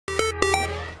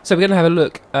So we're going to have a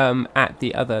look at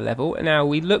the other level. Now,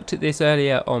 we looked at this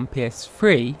earlier on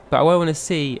PS3, but what I want to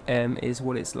see is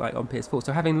what it's like on PS4.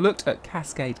 So having looked at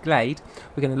Cascade Glade,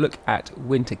 we're going to look at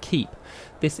Winter Keep.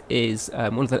 This is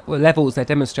one of the levels they're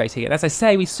demonstrating. And as I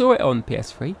say, we saw it on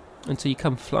PS3. And so you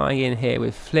come flying in here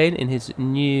with Flynn in his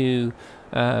new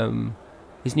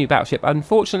battleship.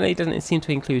 Unfortunately, it doesn't seem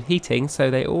to include heating,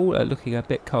 so they all are looking a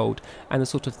bit cold. And the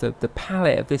sort of the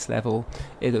palette of this level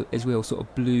is real sort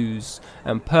of blues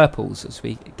and purples as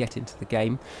we get into the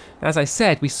game. As I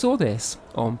said, we saw this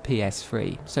on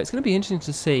PS3, so it's going to be interesting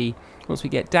to see once we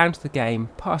get down to the game,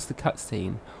 past the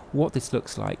cutscene, what this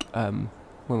looks like when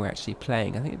we're actually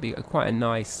playing. I think it'd be quite a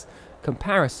nice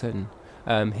comparison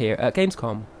here at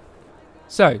Gamescom.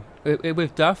 So,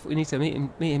 with Duff, we need to meet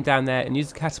him down there and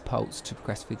use the catapults to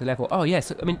progress through the level. Oh, yes,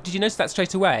 I mean, did you notice that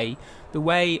straight away? The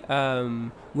way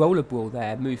Roller Brawl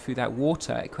there moved through that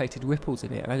water, it created ripples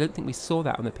in it, and I don't think we saw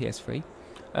that on the PS3.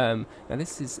 Now,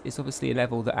 this is obviously a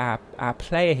level that our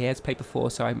player here has played before,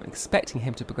 so I'm expecting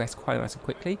him to progress quite nice and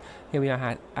quickly. Here we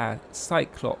are, our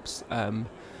Cyclops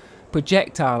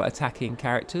projectile attacking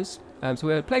characters. So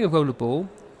we're playing a Roller Brawl.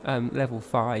 Level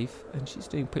 5, and she's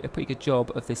doing a pretty good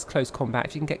job of this close combat.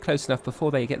 If you can get close enough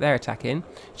before they get their attack in,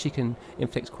 she can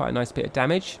inflict quite a nice bit of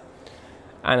damage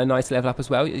and a nice level up as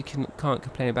well. You can't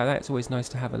complain about that. It's always nice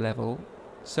to have a level.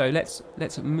 So let's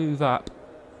move up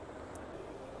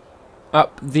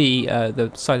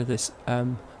the side of this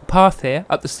path here,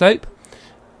 up the slope.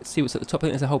 Let's see what's at the top. I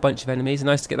think there's a whole bunch of enemies.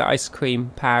 Nice to get that ice cream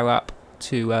power up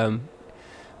to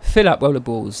fill up Roller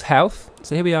Brawl's health.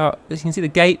 So here we are. As you can see, the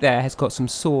gate there has got some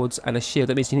swords and a shield.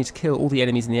 That means you need to kill all the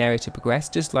enemies in the area to progress,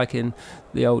 just like in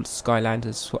the old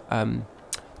Skylanders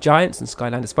Giants and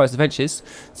Skylanders Spice Adventures.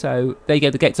 So there you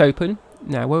go, the gate's open.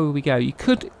 Now, where will we go? You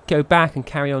could go back and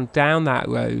carry on down that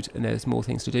road, and there's more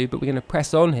things to do, but we're going to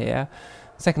press on here,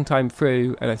 second time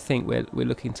through, and I think we're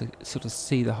looking to sort of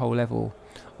see the whole level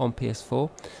on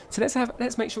PS4. So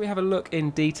let's make sure we have a look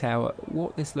in detail at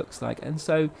what this looks like. And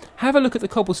so have a look at the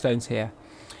cobblestones here.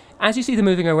 As you see them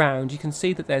moving around, you can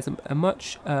see that there's a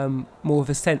much more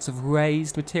of a sense of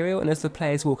raised material, and as the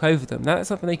players walk over them, that's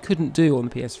something they couldn't do on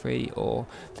the PS3 or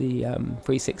the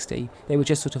 360. They were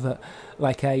just sort of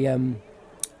like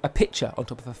a picture on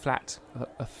top of a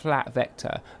flat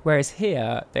vector, whereas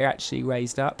here they're actually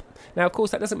raised up. Now, of course,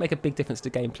 that doesn't make a big difference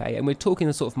to gameplay, and we're talking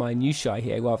the sort of minutiae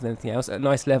here rather than anything else. A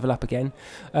nice level up again,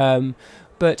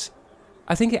 but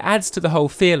I think it adds to the whole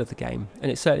feel of the game,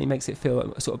 and it certainly makes it feel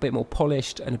sort of a bit more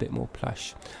polished and a bit more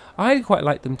plush. I quite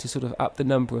like them to sort of up the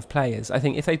number of players. I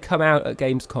think if they'd come out at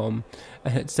Gamescom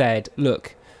and had said,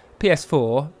 "Look,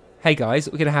 PS4. Hey guys,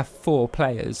 we're going to have 4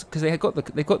 players," because they've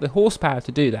got the horsepower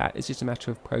to do that. It's just a matter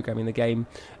of programming the game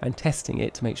and testing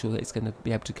it to make sure that it's going to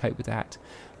be able to cope with that.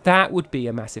 That would be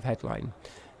a massive headline.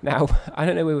 Now, I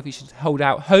don't know whether we should hold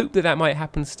out hope that might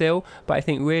happen still, but I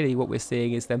think really what we're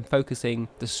seeing is them focusing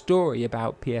the story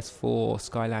about PS4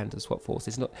 Skylanders. What Force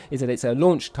is that it's a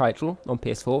launch title on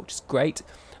PS4, which is great.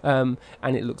 And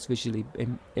it looks visually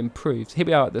improved. Here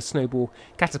we are at the snowball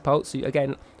catapult. So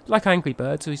again, like Angry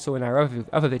Birds, we saw in our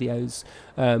other videos,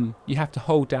 you have to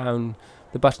hold down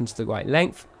the button to the right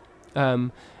length,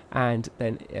 and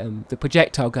then the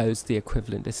projectile goes the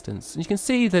equivalent distance. And you can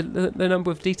see the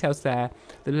number of details there,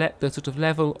 the sort of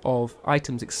level of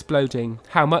items exploding,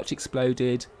 how much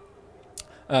exploded,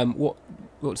 what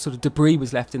sort of debris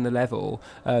was left in the level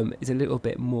is a little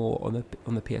bit more on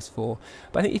the PS4.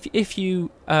 But I think if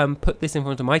you put this in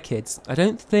front of my kids, I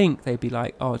don't think they'd be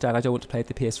like, "Oh, Dad, I don't want to play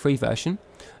the PS3 version."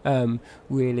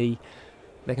 Really,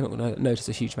 they're not going to notice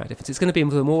a huge amount of difference. It's going to be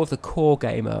more of the core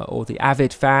gamer or the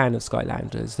avid fan of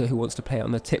Skylanders who wants to play it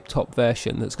on the tip-top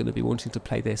version that's going to be wanting to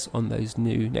play this on those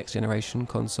new next-generation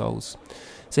consoles.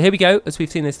 So here we go, as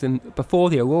we've seen this before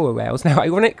the Aurora rails. Now,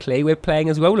 ironically, we're playing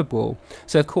as Roller Brawl.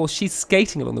 So, of course, she's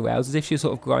skating along the rails as if she's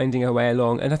sort of grinding her way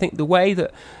along. And I think the way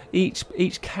that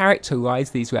each character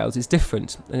rides these rails is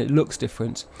different, and it looks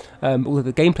different. Although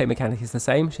the gameplay mechanic is the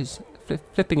same. She's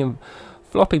flipping and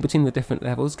flopping between the different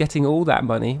levels, getting all that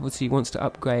money. She wants to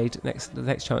upgrade the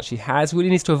next chance she has. Really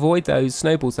needs to avoid those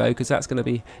snowballs, though, because that's going to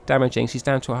be damaging. She's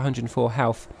down to 104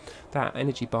 health. That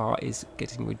energy bar is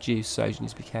getting reduced, so she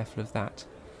needs to be careful of that.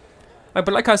 But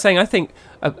like I was saying, I think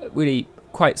really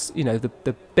quite,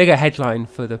 the bigger headline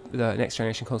for the next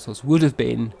generation consoles would have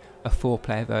been a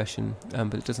 4-player version,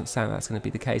 but it doesn't sound like that's going to be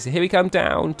the case. So here we come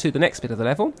down to the next bit of the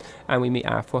level, and we meet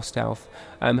our Frost Elf,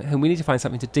 and we need to find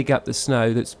something to dig up the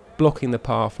snow that's blocking the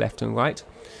path left and right.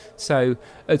 So,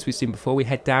 as we've seen before, we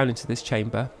head down into this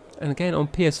chamber, and again on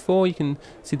PS4 you can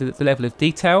see the level of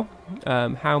detail,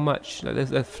 how much, there's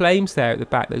the flames there at the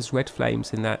back, those red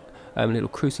flames in that little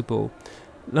crucible.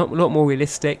 lot more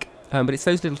realistic. But it's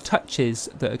those little touches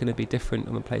that are going to be different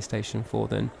on the PlayStation 4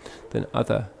 than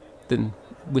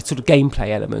with sort of gameplay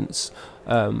elements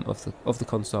of the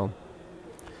console.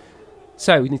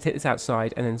 So we need to take this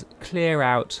outside and then clear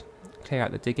out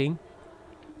the digging.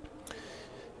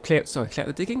 Clear out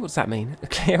the digging. What does that mean?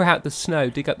 Clear out the snow.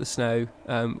 Dig up the snow.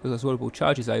 As Rollerball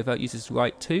charges over, uses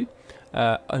right 2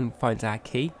 and finds our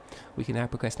key. We can now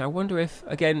progress. Now I wonder if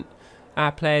again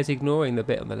our player's ignoring the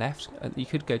bit on the left. You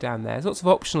could go down there. There's lots of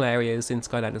optional areas in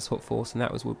Skylanders Swap Force, and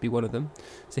that would be one of them.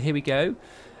 So here we go.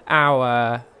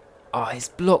 Our it's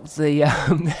blocked the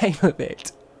name of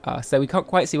it. So we can't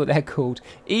quite see what they're called.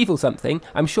 Evil something.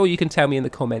 I'm sure you can tell me in the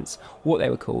comments what they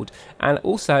were called. And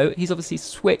also, he's obviously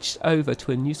switched over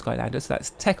to a new Skylander. So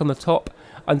that's Tech on the top,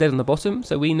 Undead on the bottom.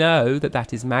 So we know that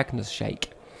that is Magna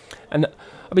Shake. And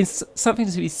I mean, something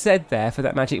to be said there for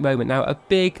that magic moment. Now, a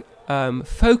big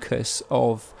focus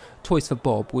of Toys for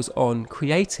Bob was on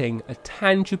creating a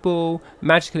tangible,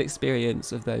 magical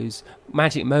experience of those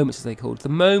magic moments, as they called. The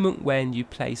moment when you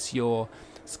place your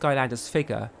Skylanders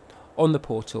figure on the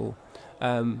portal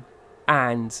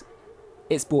and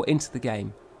it's brought into the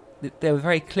game. They were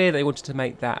very clear they wanted to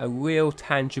make that a real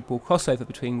tangible crossover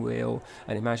between real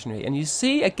and imaginary. And you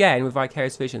see again with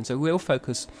Vicarious Visions a real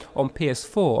focus on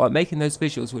PS4 on making those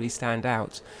visuals really stand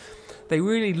out. They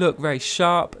really look very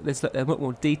sharp. There's a lot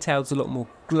more detail, there's a lot more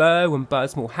glow and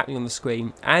buzz more happening on the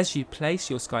screen as you place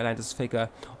your Skylanders figure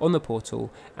on the portal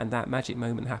and that magic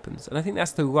moment happens. And I think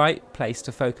that's the right place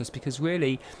to focus, because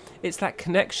really it's that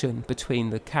connection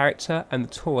between the character and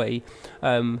the toy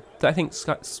that I think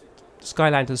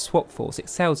Skylanders Swap Force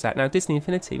excels at. Now Disney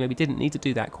Infinity maybe didn't need to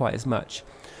do that quite as much,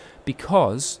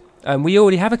 because we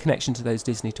already have a connection to those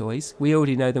Disney toys. We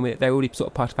already know them. They're already sort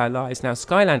of part of our lives. Now,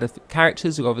 Skylander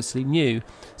characters are obviously new,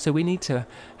 so we need to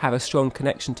have a strong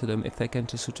connection to them if they're going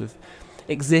to sort of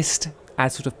exist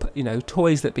as sort of, you know,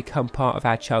 toys that become part of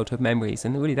our childhood memories.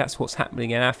 And really, that's what's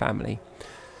happening in our family.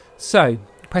 So,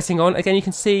 pressing on again, you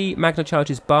can see Magna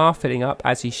Charge's bar filling up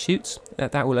as he shoots.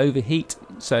 That will overheat,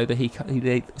 so that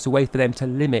it's a way for them to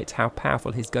limit how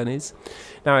powerful his gun is.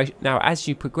 Now, as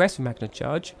you progress with Magna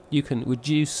Charge, you can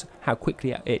reduce how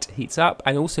quickly it heats up,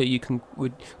 and also you can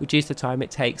reduce the time it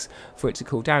takes for it to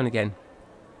cool down again.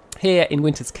 Here in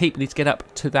Winter's Keep, we need to get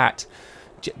up to that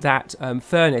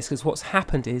furnace, because what's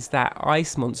happened is that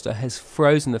ice monster has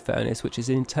frozen the furnace, which has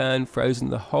in turn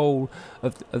frozen the whole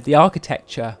of the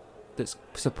architecture that's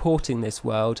supporting this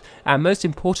world, and most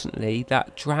importantly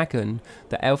that dragon,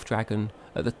 the elf dragon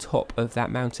at the top of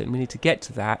that mountain. We need to get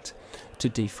to that to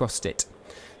defrost it.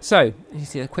 So you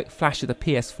see a quick flash of the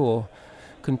PS4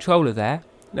 controller there.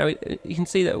 Now you can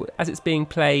see that as it's being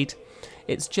played,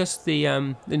 it's just the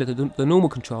the normal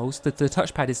controls. The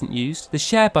touchpad isn't used. The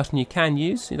share button you can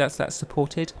use. That's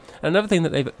supported. And another thing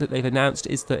that they've announced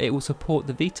is that it will support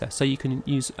the Vita, so you can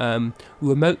use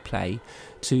remote play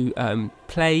to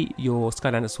play your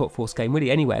Skylanders Swap Force game really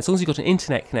anywhere. As long as you've got an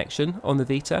internet connection on the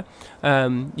Vita,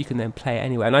 you can then play it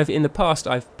anywhere. And in the past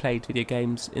I've played video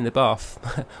games in the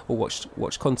bath or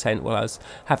watched content while I was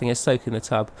having a soak in the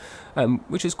tub,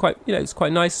 which is quite, it's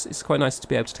quite nice. It's quite nice to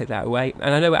be able to take that away.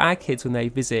 And I know our kids, when they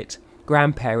visit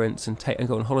grandparents and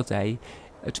go on holiday,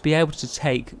 to be able to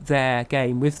take their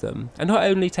game with them, and not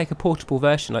only take a portable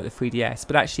version like the 3DS,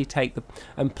 but actually take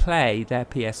and play their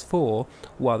PS4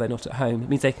 while they're not at home. It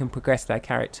means they can progress their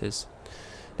characters.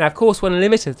 Now, of course, one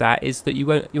limit of that is that you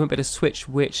won't be able to switch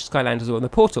which Skylanders are on the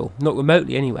portal, not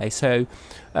remotely anyway. So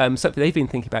something they've been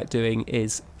thinking about doing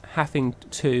is having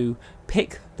to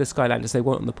pick the Skylanders they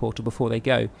want on the portal before they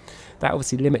go. That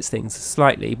obviously limits things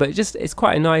slightly, but it's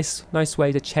quite a nice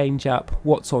way to change up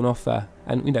what's on offer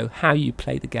and how you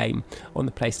play the game on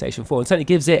the PlayStation 4, and certainly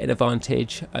gives it an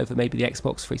advantage over maybe the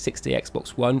Xbox 360, Xbox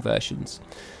One versions.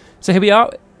 So here we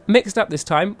are, mixed up this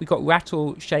time. We've got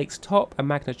Rattle Shake's top and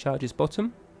Magna Charge's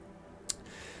bottom.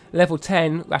 Level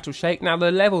 10, Rattle Shake. Now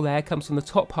the level there comes from the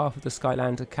top half of the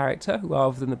Skylander character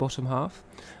rather than the bottom half.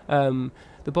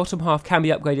 The bottom half can be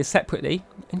upgraded separately.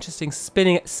 Interesting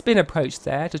spin approach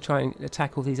there to try and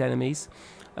tackle these enemies.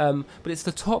 But it's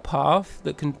the top half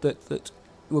that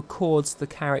records the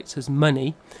character's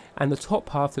money, and the top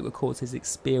half that records his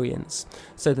experience.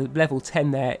 So the level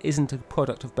 10 there isn't a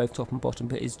product of both top and bottom,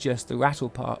 but is just the rattle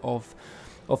part of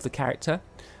the character.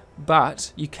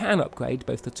 But you can upgrade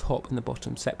both the top and the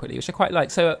bottom separately, which I quite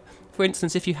like. So, for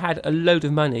instance, if you had a load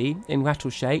of money in Rattle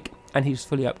Shake and he was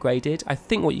fully upgraded, I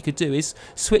think what you could do is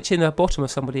switch in the bottom of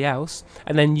somebody else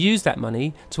and then use that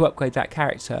money to upgrade that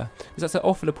character. Because that's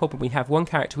often a problem. We have one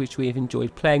character which we have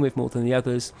enjoyed playing with more than the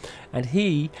others, and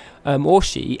he or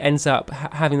she ends up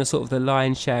having the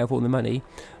lion's share of all the money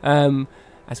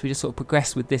as we just sort of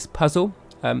progress with this puzzle.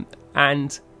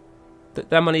 and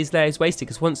that money's there is wasted,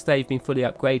 because once they've been fully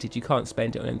upgraded, you can't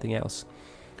spend it on anything else.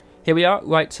 Here we are,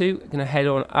 right 2. We're going to head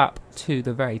on up to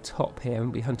the very top here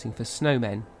and be hunting for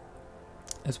snowmen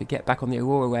as we get back on the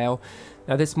Aurora rail.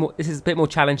 Now this is a bit more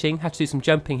challenging. Have to do some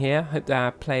jumping here. Hope that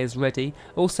our player's ready.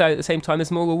 Also, at the same time, there's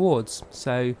more rewards.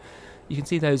 So you can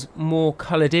see those more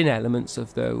coloured in elements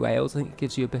of the rails. I think it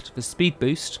gives you a bit of a speed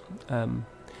boost. And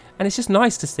it's just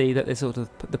nice to see that there's sort of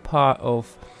the part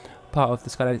of the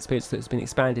Skylanders experience that's been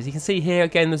expanded. You can see here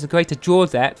again there's a greater draw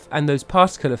depth and those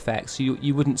particle effects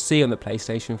you wouldn't see on the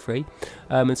PlayStation 3.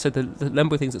 And so the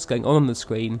number of things that's going on the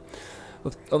screen,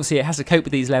 obviously it has to cope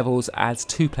with these levels as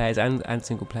 2 players and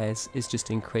single players, is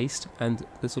just increased. And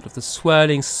the sort of the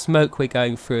swirling smoke we're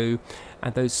going through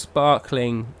and those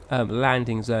sparkling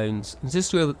landing zones, it's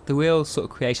just the real sort of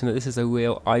creation that this is a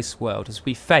real ice world as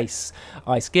we face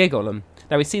Ice Gear Golem.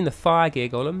 Now we've seen the Fire Gear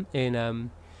Golem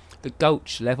in the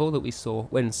Gulch level that we saw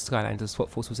when Skylanders Swap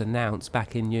Force was announced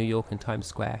back in New York and Times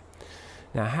Square.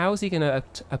 Now, how is he going to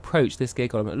approach this Gear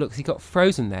Golem? Look, he got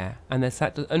frozen there, and there's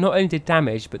that not only did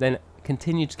damage, but then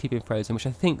continued to keep him frozen, which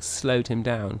I think slowed him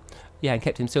down. Yeah, and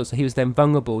kept him still, so he was then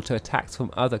vulnerable to attacks from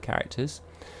other characters.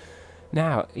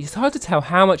 Now, it's hard to tell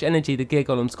how much energy the Gear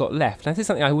Golem's got left. Now, this is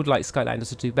something I would like Skylanders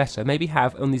to do better. Maybe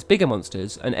have, on these bigger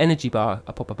monsters, an energy bar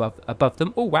pop above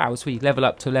them. Oh, wow, as we level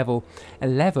up to level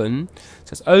 11.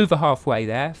 So it's over halfway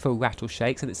there for Rattle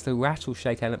Shake. So it's the Rattle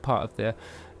Shake element part of the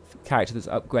character that's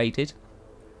upgraded.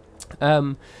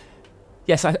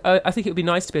 Yes, I think it would be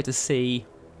nice to be able to see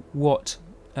what,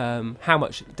 how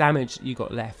much damage you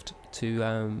got left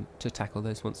to tackle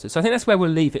those monsters. So I think that's where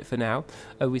we'll leave it for now.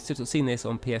 We've sort of seen this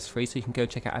on PS3, so you can go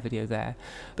check out our video there.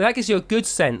 But that gives you a good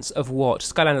sense of what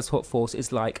Skylanders Swap Force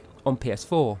is like on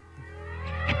PS4.